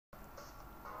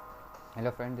Hello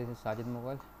friends, this is Sajid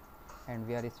Mughal and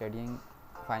we are studying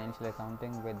financial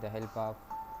accounting with the help of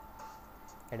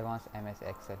advanced MS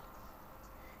Excel.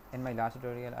 In my last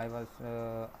tutorial I was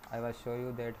show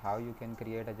you that how you can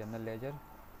create a general ledger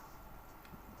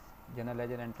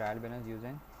and trial balance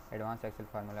using advanced Excel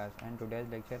formulas, and today's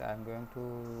lecture I am going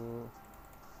to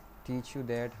teach you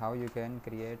that how you can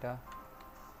create a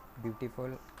beautiful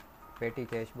petty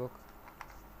cash book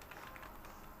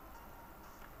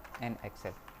in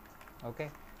Excel.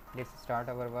 Okay, let's start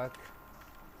our work.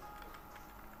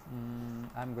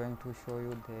 I'm going to show you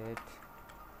that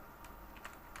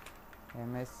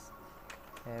MS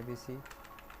ABC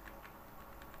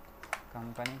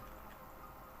company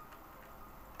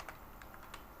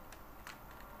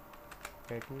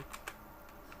petty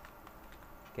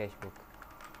cash book,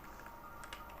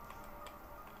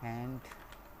 and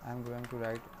I'm going to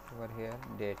write over here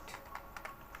date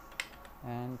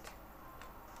and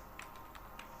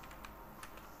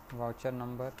voucher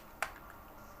number.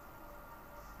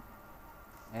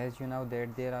 As you know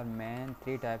that there are main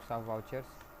three types of vouchers.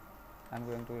 I'm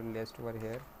going to list over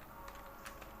here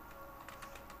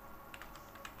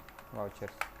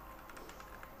vouchers.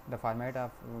 The format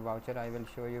of voucher I will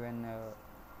show you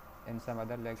in some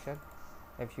other lecture.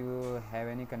 If you have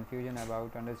any confusion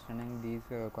about understanding these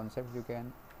concepts, you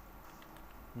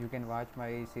can watch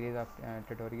my series of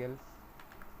tutorial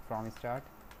from start.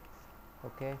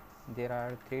 Okay, there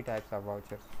are three types of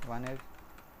vouchers. One is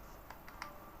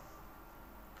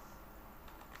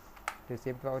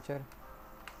receipt voucher,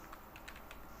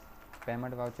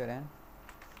 payment voucher, and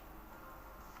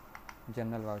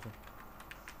general voucher.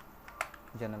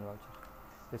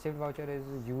 Receipt voucher is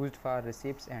used for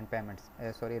receipts and payments.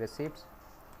 Receipts,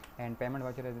 and payment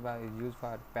voucher is used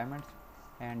for payments,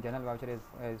 and general voucher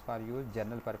is for use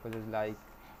general purposes like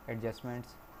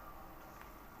adjustments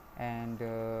and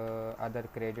other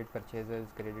credit purchases,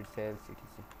 credit sales,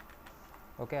 etc.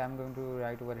 Okay, I'm going to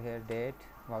write over here date,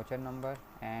 voucher number,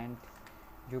 and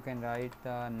you can write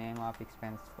the name of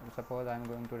expense. Suppose I'm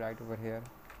going to write over here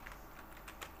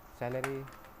salary,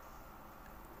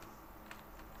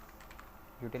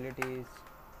 utilities,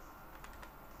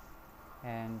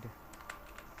 and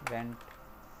rent,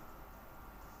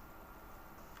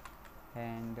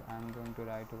 and I'm going to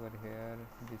write over here,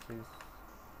 this is,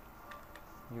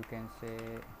 you can say,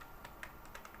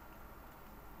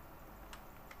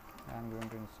 I'm going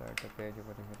to insert a page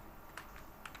over here,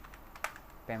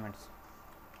 payments.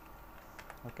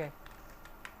 Okay,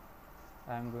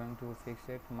 I'm going to fix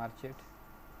it, merge it,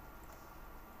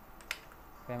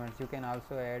 payments. You can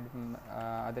also add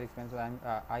other expenses.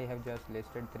 I have just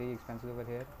listed 3 expenses over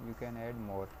here. You can add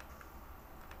more.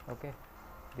 Okay,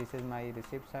 this is my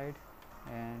receipt side,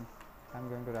 and I'm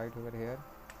going to write over here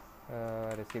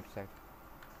receipt side.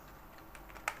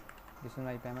 This is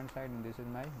my payment side, and this is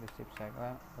my receipt side.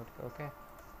 Okay,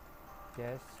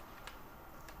 yes.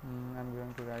 I'm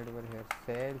going to write over here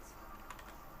sales,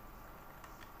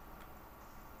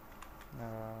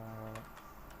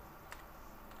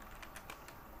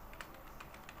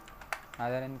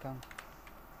 other income.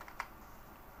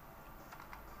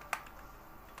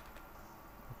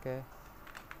 Okay,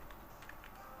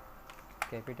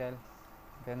 capital,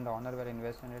 when the owner will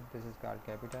invest in it, this is called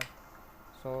capital.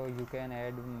 So you can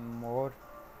add more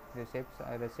receipts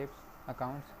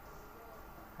accounts.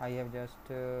 I have just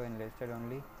enlisted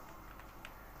only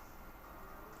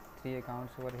 3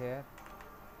 accounts over here,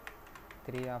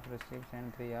 3 of receipts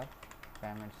and 3 of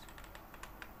payments.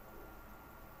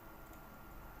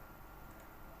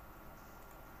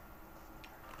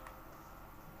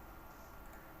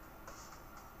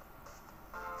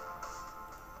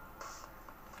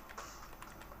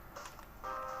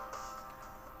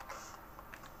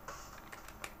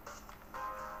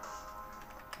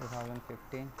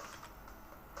 $2015.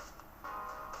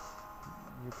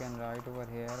 You can write over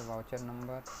here voucher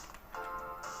number,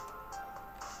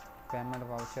 payment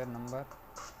voucher number.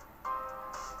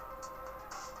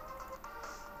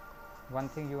 One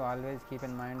thing you always keep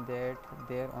in mind that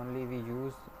there only we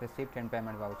use receipt and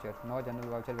payment voucher. No general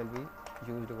voucher will be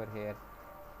used over here.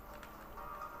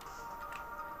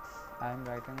 I am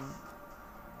writing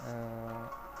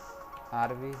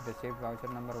RV, receipt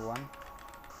voucher number 1.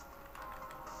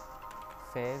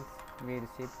 Sales, we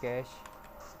received cash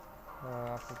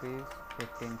of rupees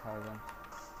 15,000.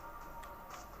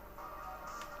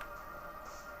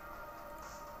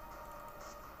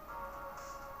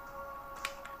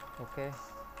 Okay,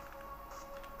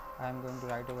 I am going to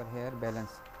write over here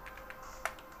balance.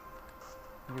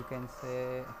 You can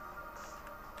say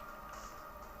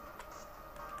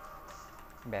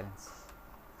balance.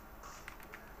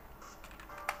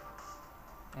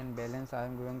 In balance I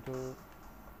am going to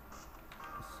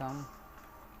sum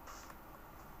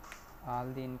all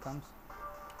the incomes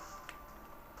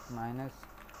minus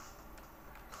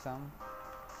sum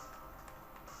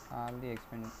all the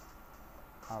expense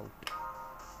out.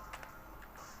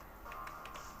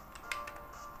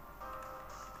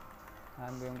 I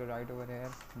am going to write over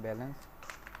here balance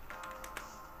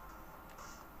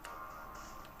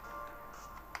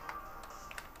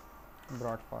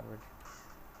brought forward.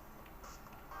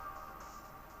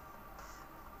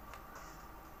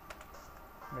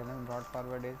 Balance brought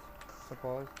forward is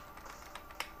suppose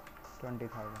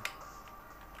 20,000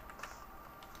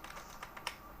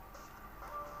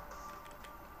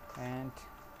 and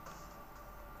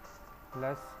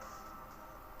plus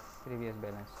previous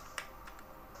balance.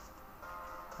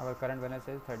 Our current balance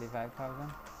is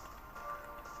 35,000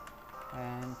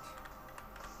 and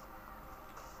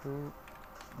to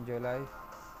July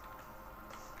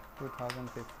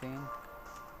 2015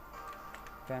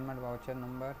 payment voucher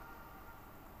number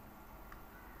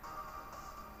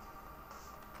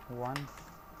 1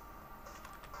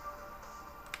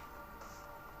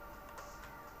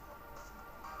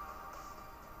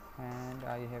 and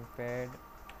I have paid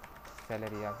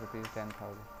salary of rupees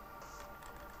 10,000.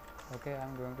 Okay, I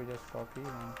am going to just copy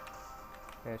and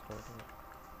paste over here.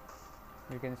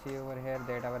 You can see over here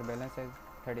that our balance is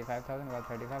 35,000 was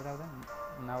 35,000,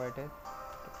 now it is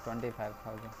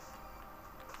 25,000.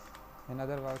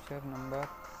 Another voucher number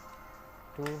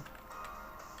 2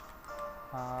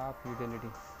 of utility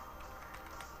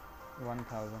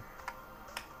 1,000.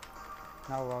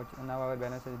 Now our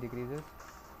balance is decreases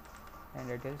and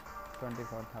it is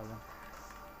 24,000.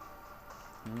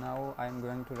 Now I am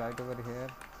going to write over here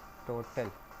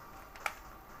total.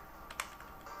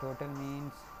 Total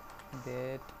means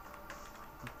that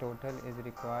total is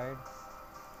required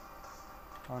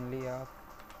only of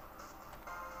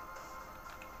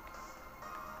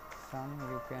sum.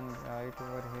 You can write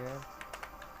over here.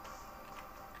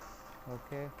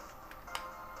 Okay,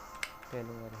 tell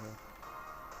over here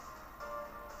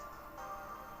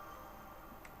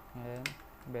and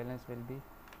balance will be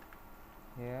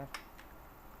here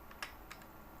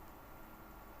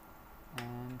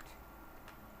and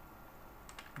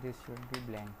this should be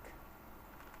blank.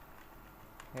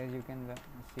 As you can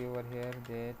see over here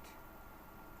that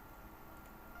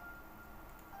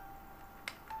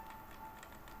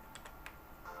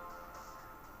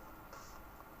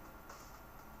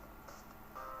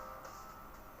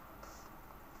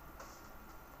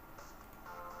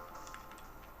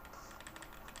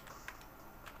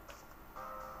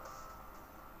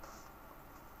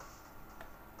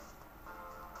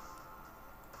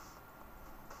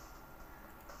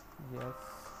yes,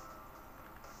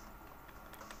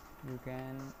 you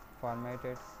can format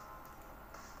it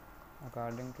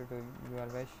according to your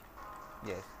wish.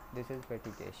 Yes, this is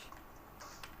petty cash.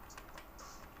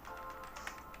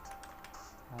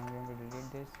 I am going to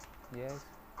delete this. Yes,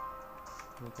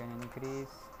 you can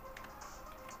increase.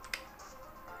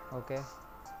 Okay,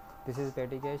 this is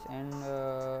petty cash, and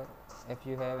if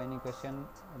you have any question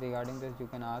regarding this you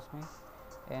can ask me.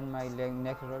 In my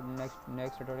next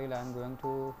tutorial I am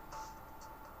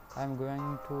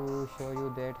going to show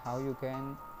you that how you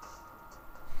can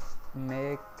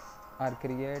make or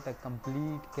create a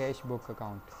complete cash book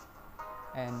account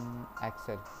in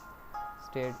Excel.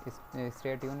 Stay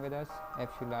tuned with us. If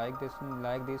you like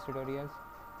these tutorials,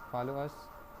 follow us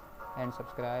and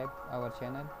subscribe our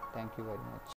channel. Thank you very much.